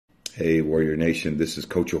Hey, Warrior Nation, this is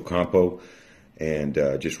Coach Ocampo, and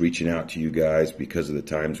just reaching out to you guys because of the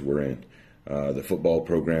times we're in. The football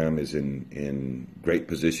program is in great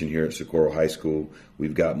position here at Socorro High School.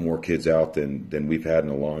 We've got more kids out than we've had in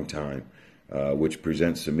a long time, which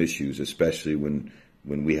presents some issues, especially when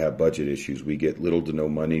we have budget issues. We get little to no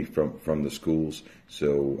money from the schools,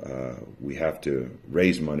 so we have to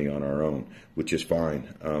raise money on our own, which is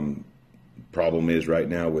fine. Problem is right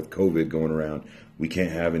now with COVID going around, we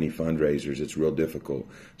can't have any fundraisers. It's real difficult.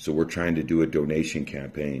 So we're trying to do a donation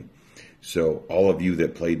campaign. So all of you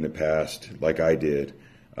that played in the past, like I did,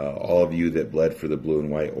 all of you that bled for the blue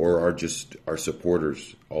and white, or are just our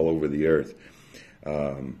supporters all over the earth,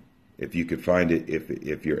 if you could find it,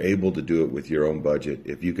 if you're able to do it with your own budget,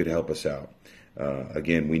 if you could help us out.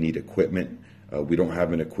 Again, we need equipment. We don't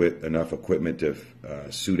have enough equipment to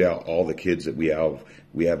suit out all the kids that we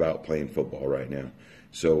have out playing football right now.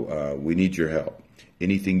 So we need your help.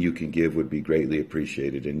 Anything you can give would be greatly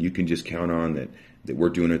appreciated, and you can just count on that we're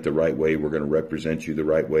doing it the right way. We're going to represent you the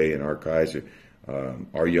right way, and our guys,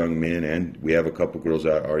 our young men, and we have a couple girls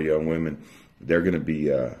out, our young women, they're going to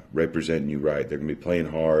be representing you right. They're going to be playing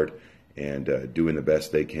hard and doing the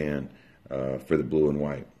best they can for the blue and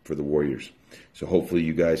white, for the Warriors. So hopefully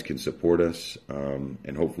you guys can support us,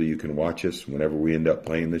 and hopefully you can watch us whenever we end up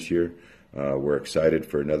playing this year. We're excited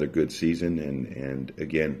for another good season, and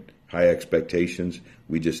again, high expectations.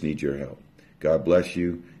 We just need your help. God bless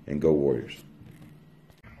you, and go Warriors.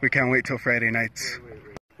 We can't wait till Friday nights.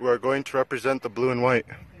 We are going to represent the blue and white.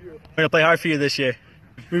 We're going to play hard for you this year.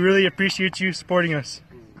 We really appreciate you supporting us.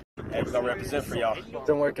 Hey, we're going to represent for y'all.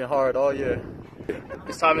 Been working hard all year.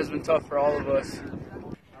 This time has been tough for all of us.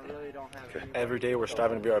 Every day we're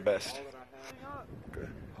striving to be our best.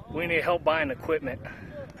 We need help buying equipment.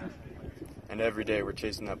 And every day we're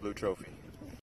chasing that blue trophy.